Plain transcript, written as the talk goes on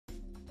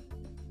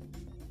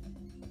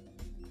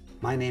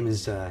My name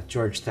is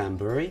George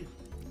Tamburri,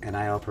 and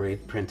I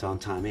operate Print on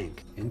Time Inc.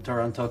 in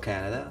Toronto,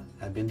 Canada.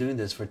 I've been doing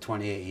this for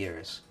 28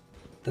 years.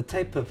 The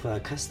type of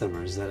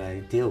customers that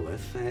I deal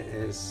with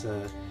is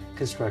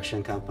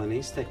construction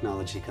companies,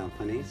 technology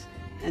companies,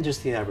 and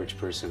just the average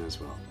person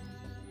as well.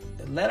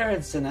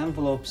 Letterheads and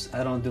envelopes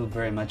I don't do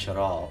very much at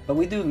all, but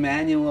we do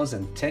manuals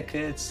and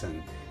tickets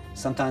and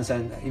sometimes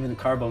even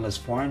carbonless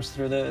forms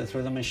through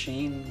the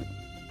machine.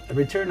 The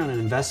return on an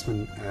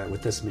investment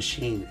with this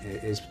machine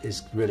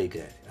is really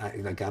good.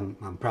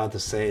 I'm proud to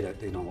say that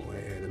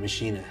the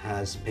machine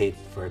has paid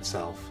for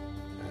itself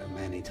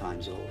many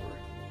times over.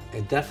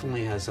 It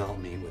definitely has helped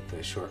me with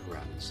the short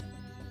runs.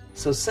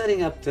 So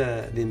setting up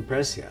the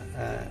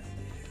Impressia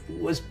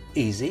was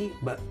easy,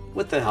 but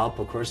with the help,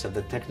 of course, of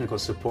the technical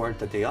support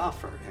that they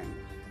offer, and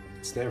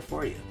it's there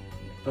for you.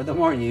 But the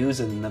more you use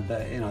it,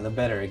 the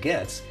better it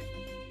gets.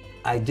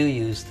 I do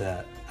use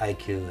the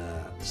IQ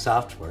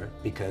software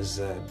because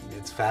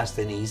it's fast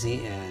and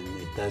easy, and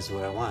it does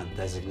what I want: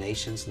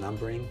 designations,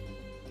 numbering,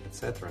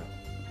 etc.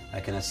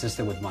 I can assist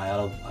it with my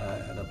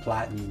the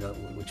Platin,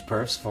 which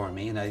perfs for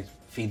me, and I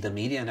feed the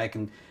media, and I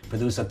can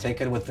produce a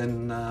ticket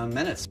within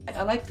minutes.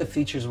 I like the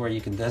features where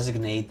you can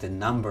designate the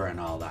number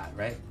and all that,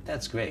 right?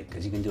 That's great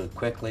because you can do it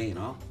quickly,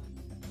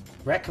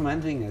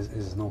 Recommending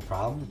is no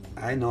problem.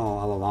 I know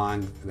all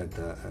along that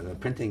the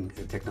printing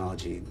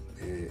technology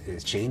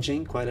is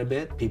changing quite a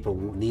bit. People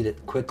need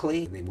it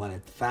quickly. They want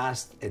it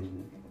fast,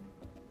 and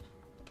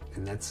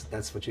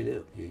that's what you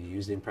do. You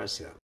use the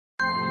Impressia.